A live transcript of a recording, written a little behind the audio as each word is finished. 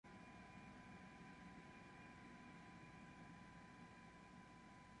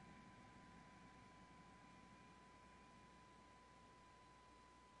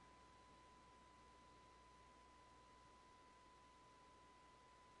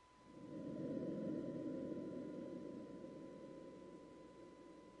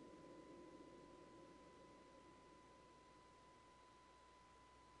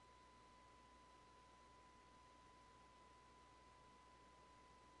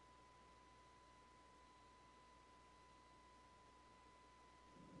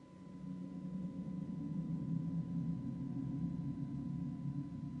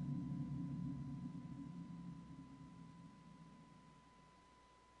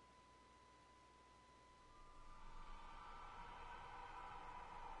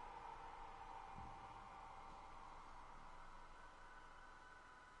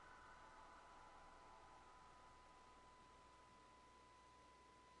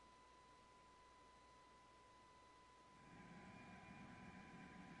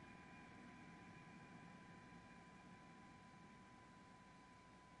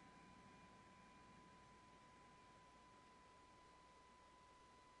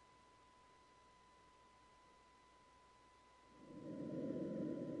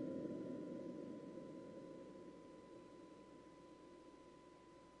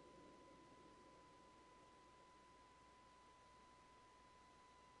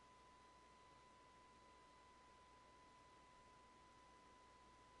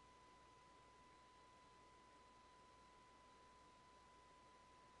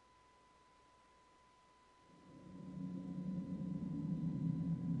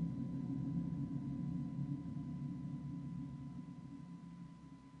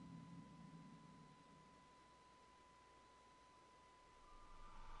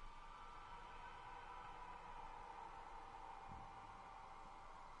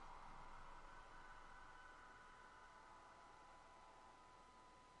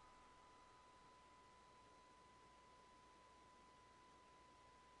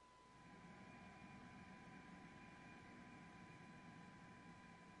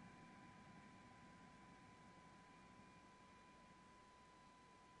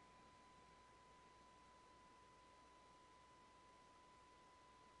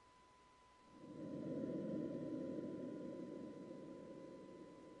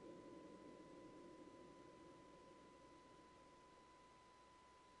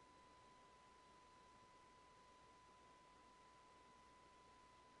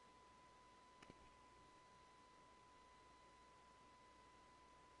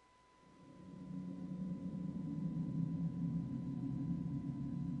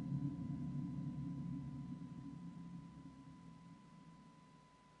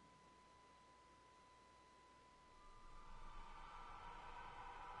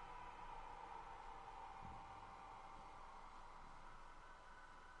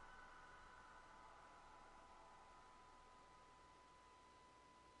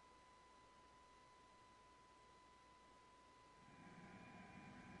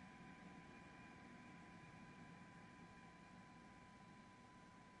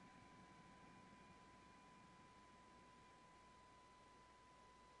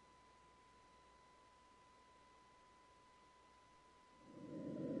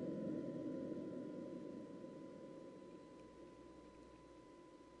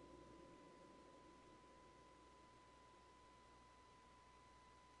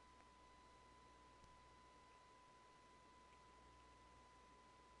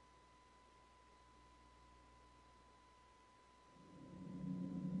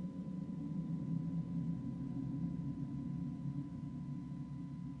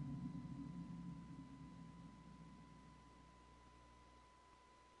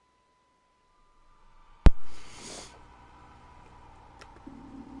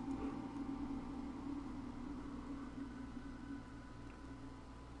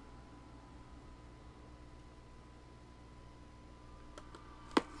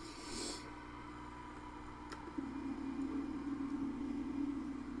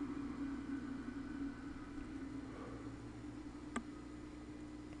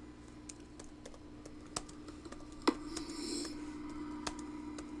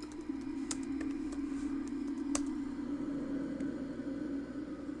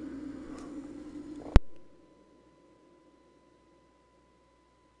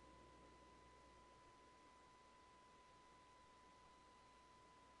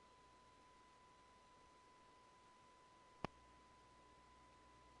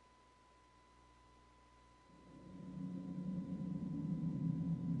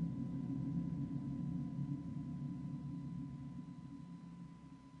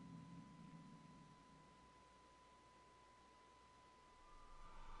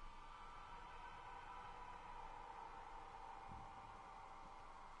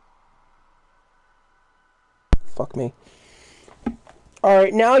Fuck me.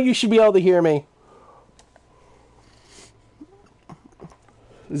 Alright, now you should be able to hear me.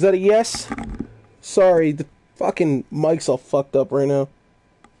 Is that a yes? Sorry, the fucking mic's all fucked up right now.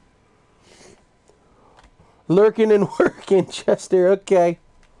 Lurking and working, Chester, okay.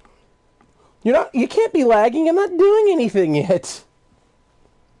 You can't be lagging, I'm not doing anything yet.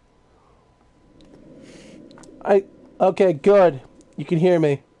 Okay, good. You can hear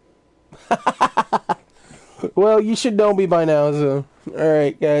me. Well, you should know me by now, so.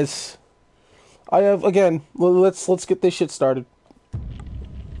 Alright, guys. Again, let's get this shit started.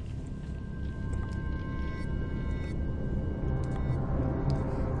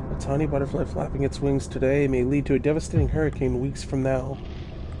 A tiny butterfly flapping its wings today may lead to a devastating hurricane weeks from now.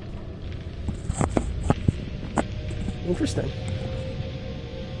 Interesting.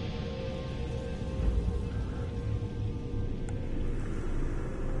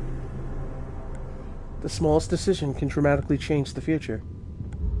 The smallest decision can dramatically change the future.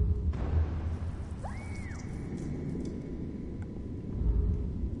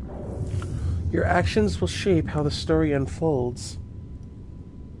 Your actions will shape how the story unfolds.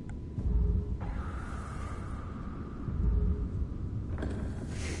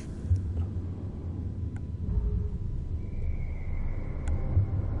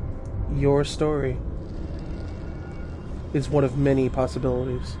 Your story is one of many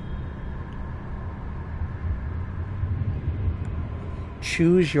possibilities.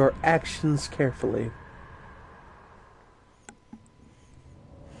 Choose your actions carefully.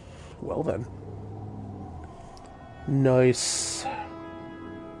 Well then. Nice.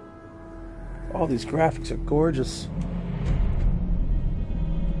 All these graphics are gorgeous.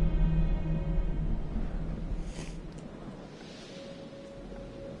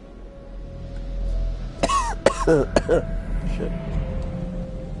 Shit.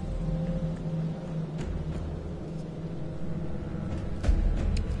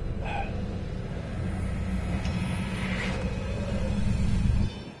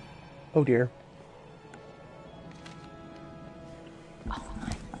 Oh dear. Oh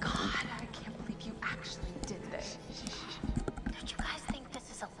my god, I can't believe you actually did this. Don't you guys think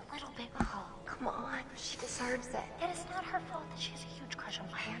this is a little bit... Oh, come on. She deserves it. It is not her fault that she has a huge crush on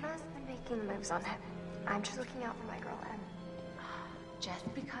him. Hannah's been making moves on him. I'm just looking out for my girl, and...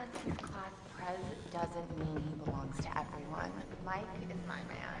 Just because he's class prez doesn't mean he belongs to everyone. Mike is my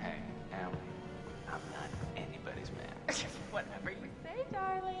man. Hey, Em, I'm not anybody's man. Whatever you say,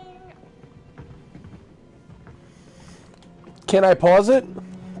 darling. Can I pause it?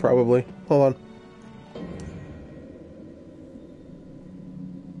 Probably. Hold on.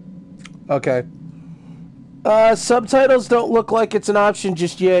 Okay. Subtitles don't look like it's an option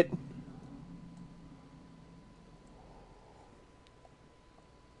just yet.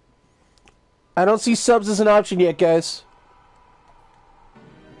 I don't see subs as an option yet, guys.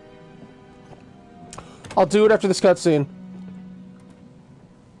 I'll do it after this cutscene.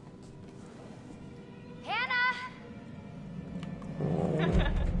 Hannah!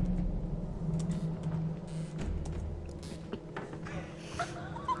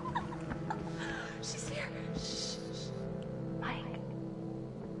 She's here. Shh. Mike.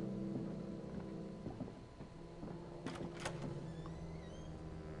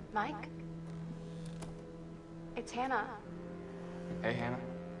 Mike? It's Hannah. Hey, Hannah.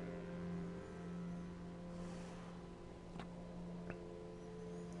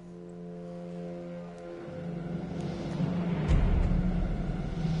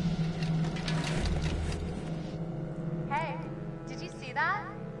 Hey, did you see that?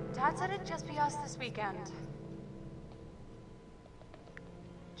 Dad said it'd just be us this weekend.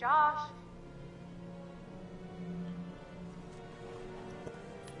 Josh.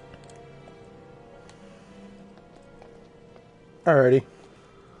 Alrighty.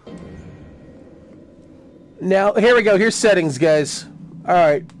 Now, here we go. Here's settings, guys.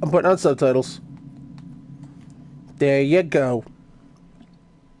 Alright, I'm putting on subtitles. There you go.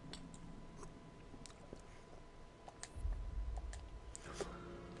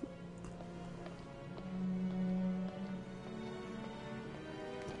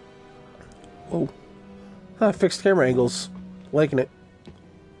 Oh. Fixed camera angles. Liking it.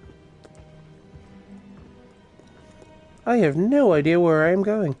 I have no idea where I am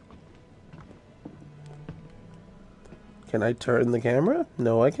going. Can I turn the camera?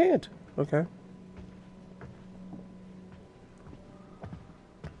 No, I can't. Okay.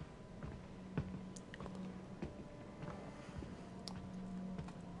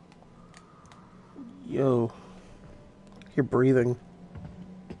 Yo. You're breathing.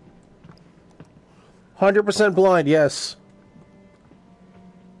 100% blind, yes.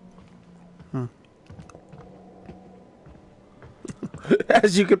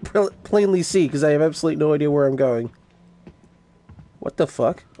 As you could plainly see, because I have absolutely no idea where I'm going. What the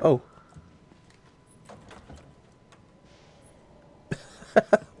fuck? Oh.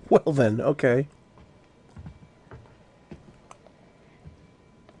 Well then, okay.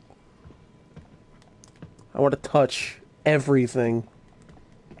 I want to touch everything.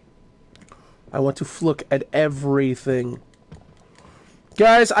 I want to look at everything.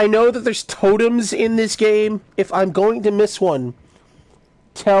 Guys, I know that there's totems in this game. If I'm going to miss one,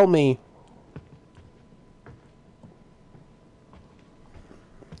 tell me.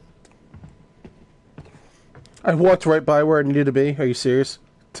 I walked right by where I needed to be. Are you serious?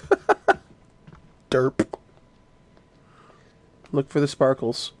 Derp. Look for the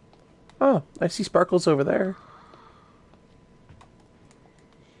sparkles. Oh, I see sparkles over there.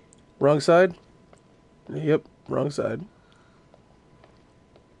 Wrong side? Yep, wrong side.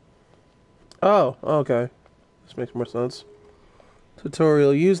 Oh, okay. This makes more sense.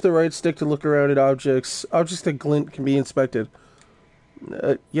 Tutorial. Use the right stick to look around at objects. Objects that glint can be inspected.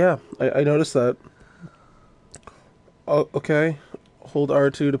 Yeah, I noticed that. Oh, okay. Hold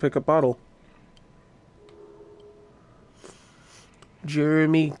R2 to pick up bottle.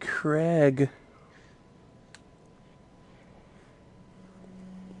 Jeremy Craig.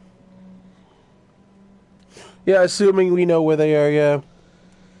 Yeah, assuming we know where they are, yeah.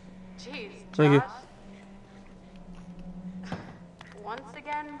 Jeez, Thank you. Josh. Once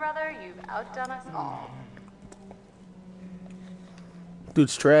again, brother, you've outdone us all.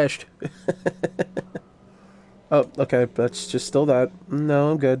 Dude's trashed. Oh, okay, that's just still that.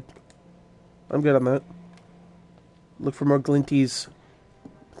 No, I'm good. I'm good on that. Look for more glinties.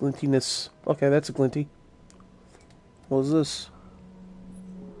 Glintiness. Okay, that's a glinty. What was this?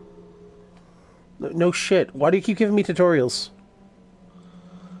 No shit. Why do you keep giving me tutorials?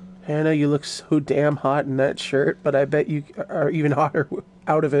 Hannah, you look so damn hot in that shirt, but I bet you are even hotter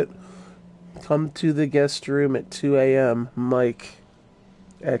out of it. Come to the guest room at 2 a.m. Mike.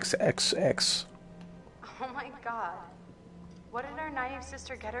 XXX. Oh my god. What did our naive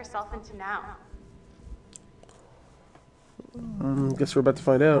sister get herself into now? Guess we're about to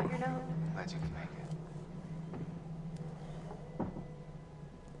find out. Your note? Glad you can make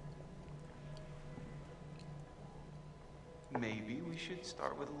it. Maybe we should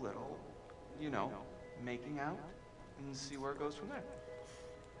start with a little, you know, making out and see where it goes from there.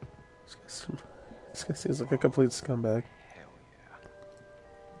 This guy seems like a complete scumbag. Hell yeah.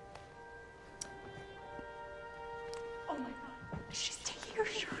 Oh my god. She's taking her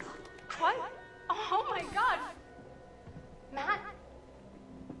shirt off. What? Oh my god. Matt?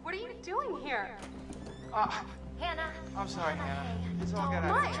 What are you doing here? Hannah. I'm sorry, Hannah. It's all got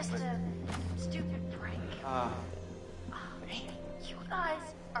Don't out mind. of Just hand, a stupid prank. Hey, you guys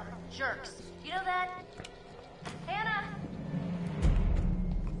are jerks. You know that? Hannah.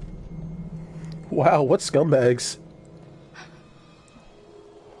 Wow, what scumbags.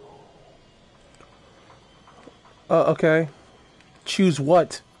 Okay. Choose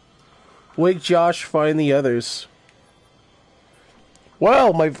what? Wake Josh, find the others.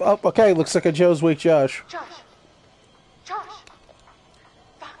 Well, okay, looks like I chose Wake Josh. Josh. Josh.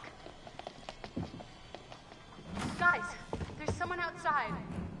 Fuck. Guys, there's someone outside.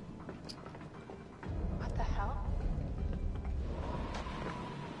 What the hell?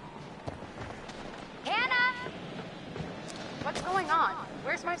 Hannah. What's going on?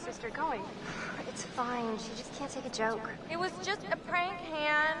 Where's my sister going? It's fine. She just can't take a joke. It was just a prank,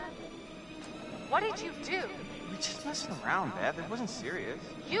 Han. What did you do? We're just messing around, Beth. It wasn't serious.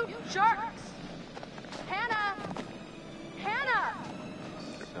 You jerks! Hannah! Hannah!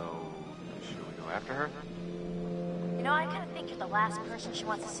 So, should we go after her? You know, I kind of think you're the last person she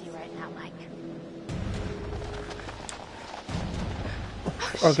wants to see right now, Mike.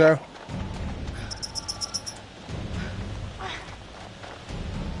 Okay.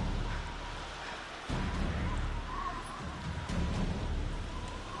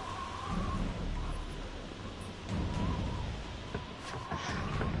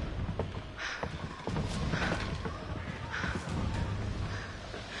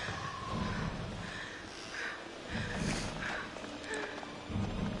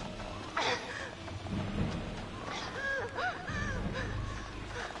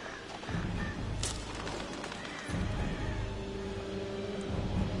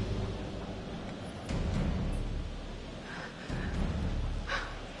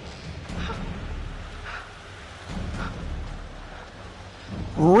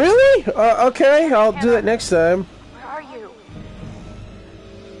 Really? Okay, I'll do that next time. Where are you?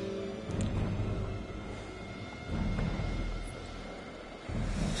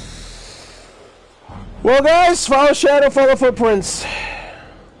 Well, guys, follow Shadow, follow footprints.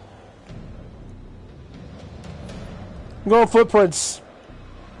 I'm going footprints.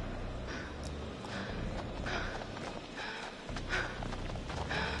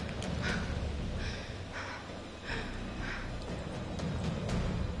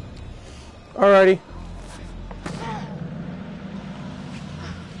 Alrighty.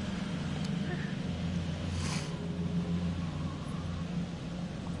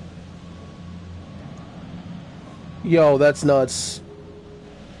 Yo, that's nuts.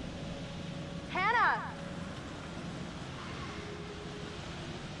 Hannah!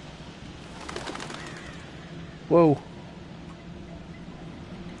 Whoa.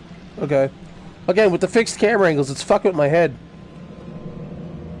 Okay. Again, with the fixed camera angles, it's fucking with my head.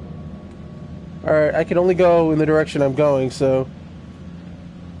 Alright, I can only go in the direction I'm going, so...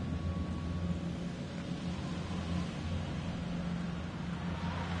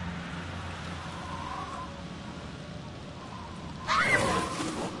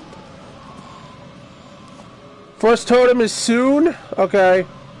 First totem is soon? Okay.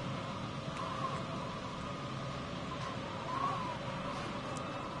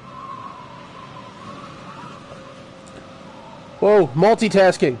 Whoa,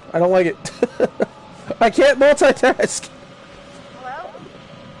 multitasking. I don't like it. I can't multitask. Hello?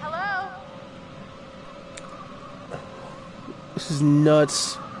 Hello? This is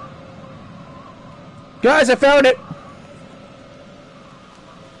nuts. Guys, I found it!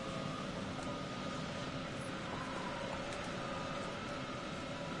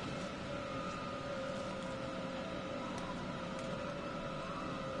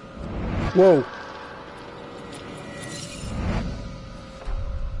 Whoa.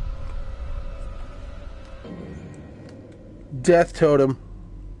 Death totem.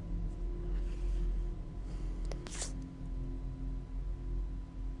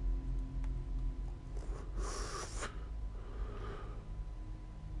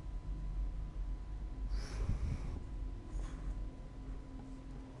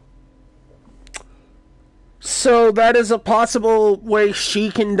 So that is a possible way she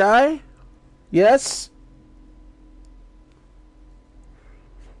can die? Yes?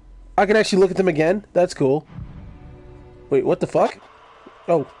 I can actually look at them again? That's cool. Wait, what the fuck?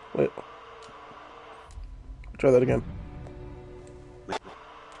 Oh, wait. Try that again.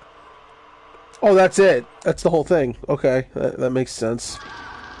 Oh, that's it. That's the whole thing. Okay, that makes sense.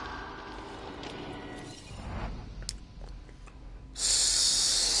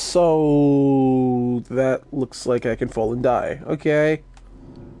 So... that looks like I can fall and die. Okay.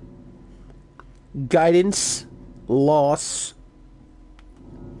 Guidance, loss,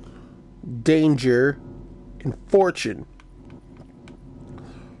 danger, and fortune.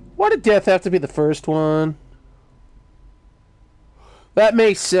 Why did death have to be the first one? That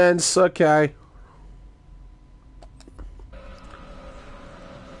makes sense. Okay.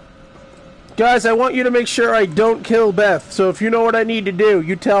 Guys, I want you to make sure I don't kill Beth. So if you know what I need to do,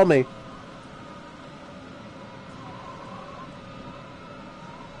 you tell me.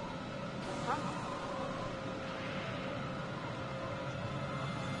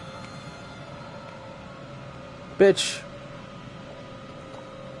 Bitch.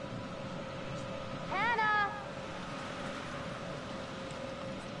 Hannah!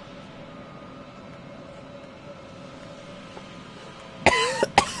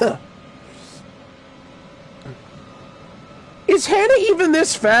 Is Hannah even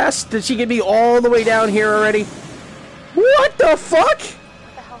this fast? Did she get me all the way down here already? What the fuck? What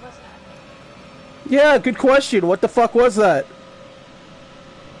the hell was that? Yeah, good question. What the fuck was that?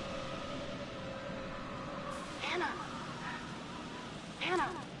 Hannah! Hannah!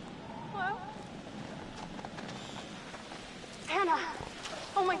 Hello? Hannah!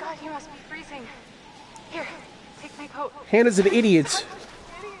 Oh my god, you must be freezing. Here, take my coat. Hannah's an idiot. Idiot.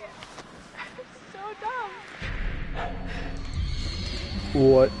 So dumb.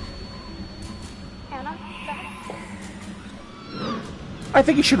 What? Hannah, back. I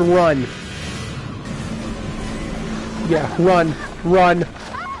think you should run. Yeah, run, run,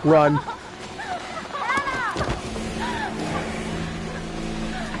 run.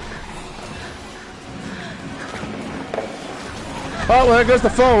 Oh, well, there goes the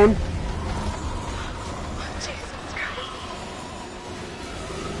phone. Jesus Christ.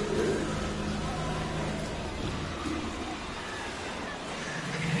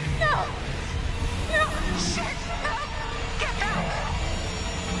 No! No! Shit! Get back!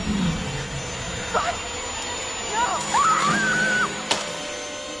 What? No!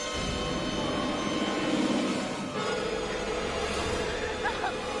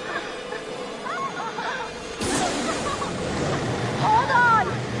 Hold on!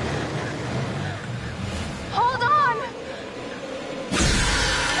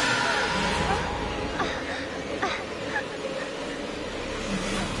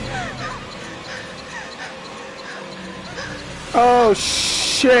 Oh,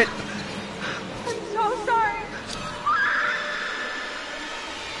 shit. I'm so sorry.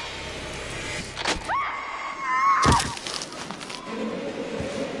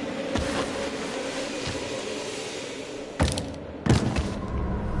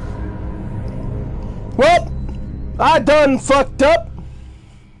 Well, I done fucked up.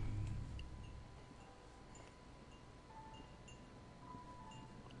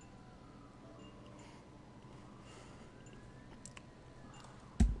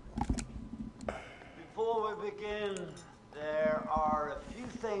 Before we begin, there are a few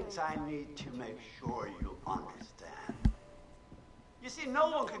things I need to make sure you understand. You see, no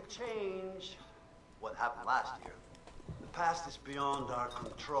one can change what happened last year. The past is beyond our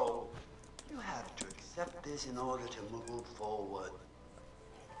control. You have to accept this in order to move forward.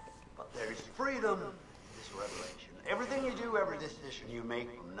 But there is freedom in this revelation. Everything you do, every decision you make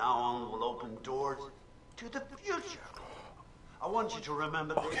from now on will open doors to the future. I want you to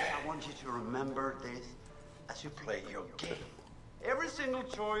remember this. I want you to remember this as you play your game. Every single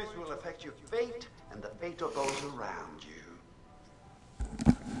choice will affect your fate and the fate of those around you.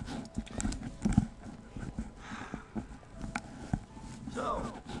 So,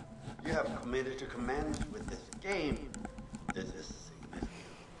 you have committed to commence with this game. This is significant.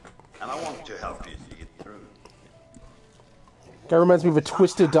 And I want to help you see it through. Guy reminds me of a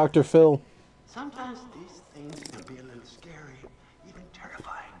twisted Dr. Phil. Sometimes these things can be a little scary, even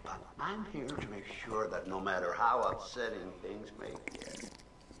terrifying, but I'm here to make sure that no matter how upsetting things may get,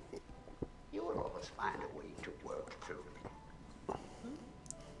 you will always find a way to work through it.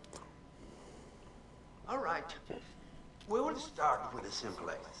 All right. We will start with a simple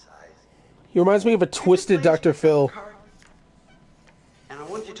exercise. He reminds me of a twisted Dr. Phil. And I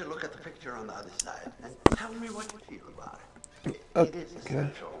want you to look at the picture on the other side and tell me what you feel about it. It is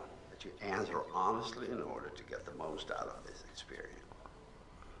essential that you answer honestly in order to get the most out of this experience.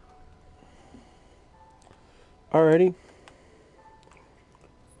 Alrighty.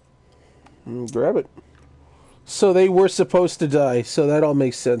 Grab it. So they were supposed to die, so that all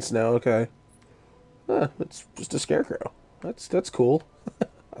makes sense now, okay. It's just a scarecrow. That's cool.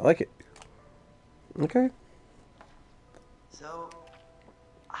 I like it. Okay. So,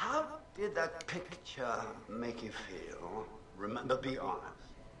 how did that picture make you feel? Remember, be honest.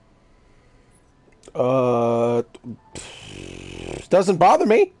 Doesn't bother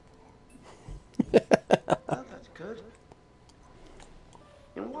me. Well, that's good.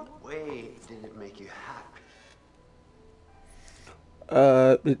 In what way did it make you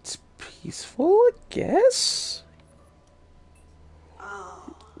happy? It's peaceful, I guess?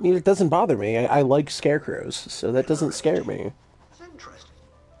 I mean, it doesn't bother me. I like scarecrows, so that doesn't scare me. It's interesting.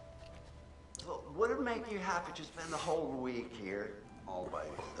 So, would it make you happy to spend the whole week here all by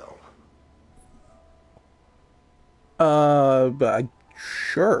yourself?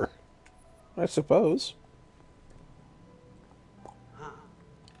 Sure. I suppose. Huh.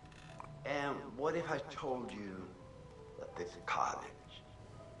 And what if I told you that this cottage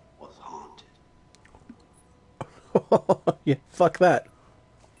was haunted? Yeah, fuck that.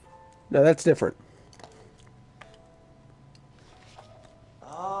 No, that's different.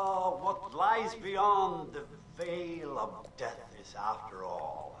 Oh, what lies beyond the veil of death is, after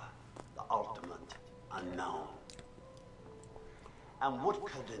all, the ultimate unknown. And what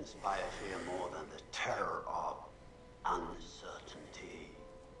could inspire fear more than the terror of uncertainty?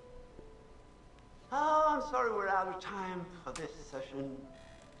 Oh, I'm sorry we're out of time for this session.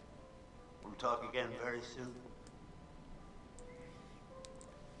 We'll talk again very soon.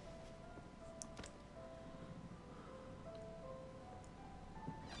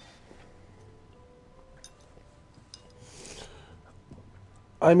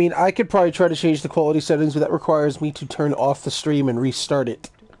 I mean, I could probably try to change the quality settings, but that requires me to turn off the stream and restart it.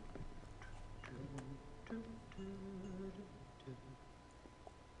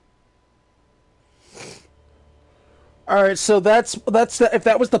 Alright, so that's if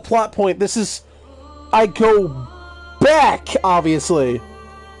that was the plot point, this is... I go back, obviously.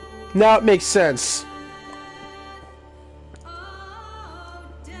 Now it makes sense.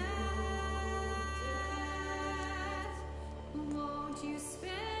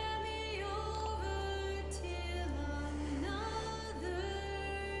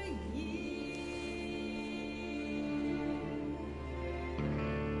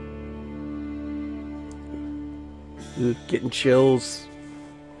 Getting chills.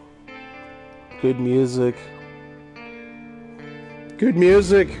 Good music. Good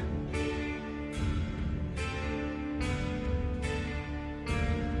music.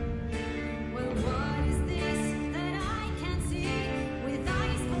 Well, what is this that I can't see with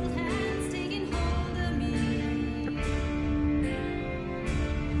ice cold hands taking hold of me?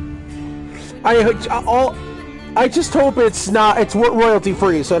 I just hope it's not. It's royalty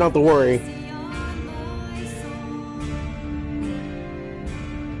free, so I don't have to worry.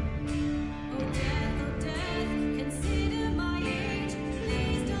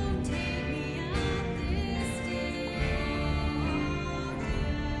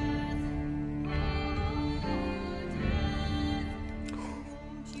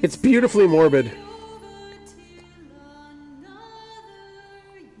 It's beautifully morbid.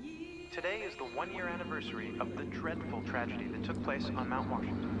 Today is the one-year anniversary of the dreadful tragedy that took place on Mount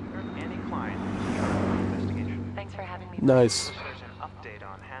Washington. Annie Klein is in charge of the investigation. Thanks for having me. Nice. There's an update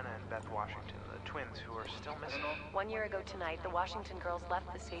on Hannah and Beth Washington, the twins who are still missing. 1 year ago tonight, the Washington girls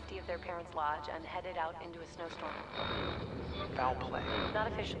left the safety of their parents' lodge and headed out into a snowstorm. Foul play.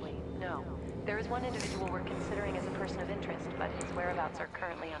 Not officially, no. There is one individual we're considering as a person of interest, but his whereabouts are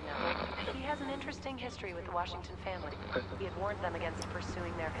currently unknown. He has an interesting history with the Washington family. He had warned them against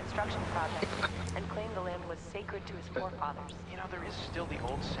pursuing their construction project and claimed the land was sacred to his forefathers. You know, there is still the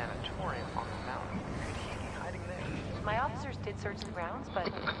old sanatorium on the mountain. Could he be hiding there? My officers did search the grounds,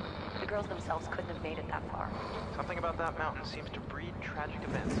 but the girls themselves couldn't have made it that far. Something about that mountain seems to breed tragic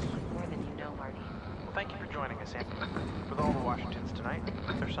events. More than you know, Marty. Well, thank you for joining us, Annie. With all the Washingtons tonight,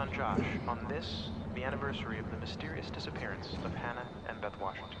 their son Josh, on this, the anniversary of the mysterious disappearance of Hannah and Beth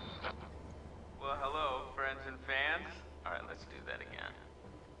Washington. Well, hello, friends and fans. All right, let's do that again.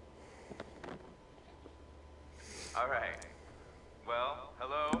 All right. Well,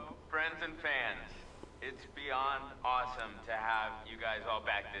 hello, friends and fans. It's beyond awesome to have you guys all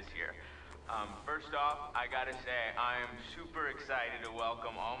back this year. First off, I gotta say, I am super excited to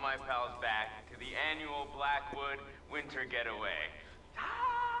welcome all my pals back to the annual Blackwood Winter Getaway.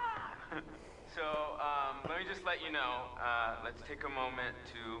 So, let me just let you know, let's take a moment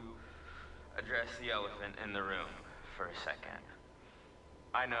to address the elephant in the room for a second.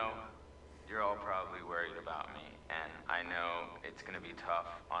 I know you're all probably worried about me, and I know it's gonna be tough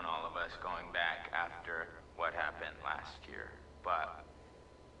on all of us going back after what happened last year, but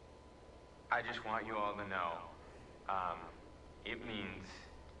I just want you all to know, it means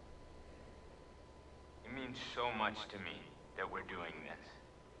so much to me that we're doing this,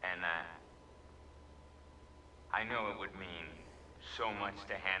 and I know it would mean so much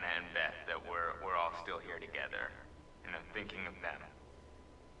to Hannah and Beth that we're all still here together, and I'm thinking of them.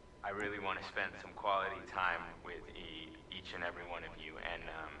 I really want to spend some quality time with each and every one of you, and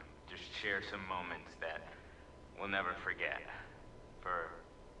just share some moments that we'll never forget, for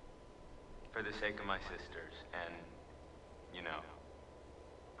the sake of my sisters, and, you know.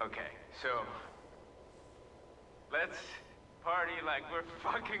 Okay, so, let's party like we're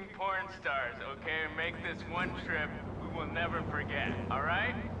fucking porn stars, okay? And make this one trip we will never forget,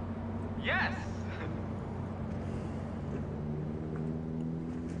 alright? Yes!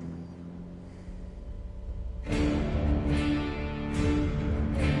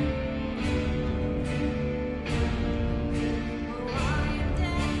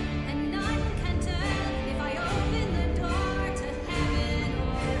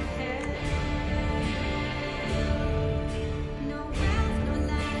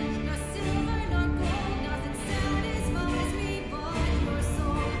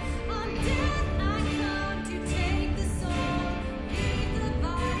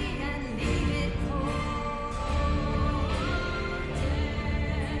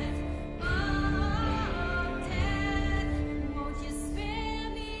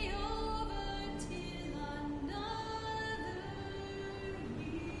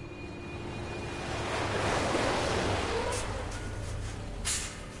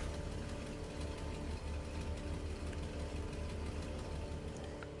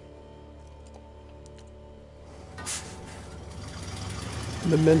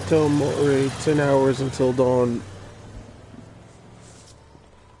 Memento Mori, 10 hours until dawn.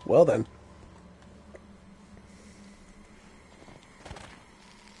 Well then.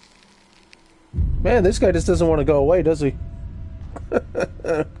 Man, this guy just doesn't want to go away, does he?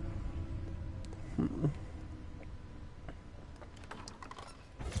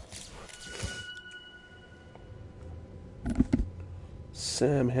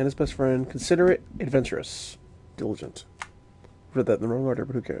 Sam, Hannah's best friend, considerate, adventurous, diligent. Read that in the wrong order,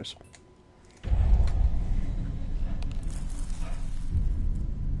 but who cares?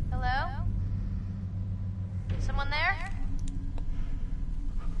 Hello? Someone there?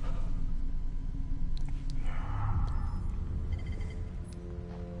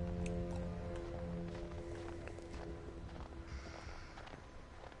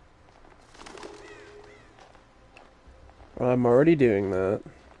 I'm already doing that.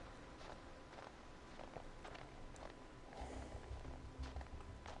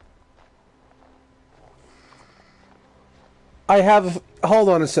 I have... Hold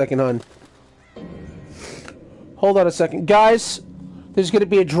on a second, hon. Hold on a second. Guys, there's going to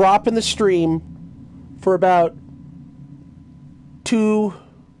be a drop in the stream for about 2-3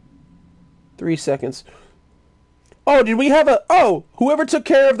 seconds. Oh, did we have a... Oh, whoever took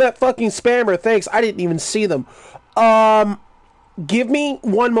care of that fucking spammer, thanks. I didn't even see them. Give me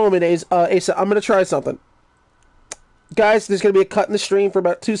one moment, Asa. I'm going to try something. Guys, there's going to be a cut in the stream for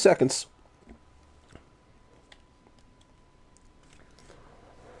about 2 seconds.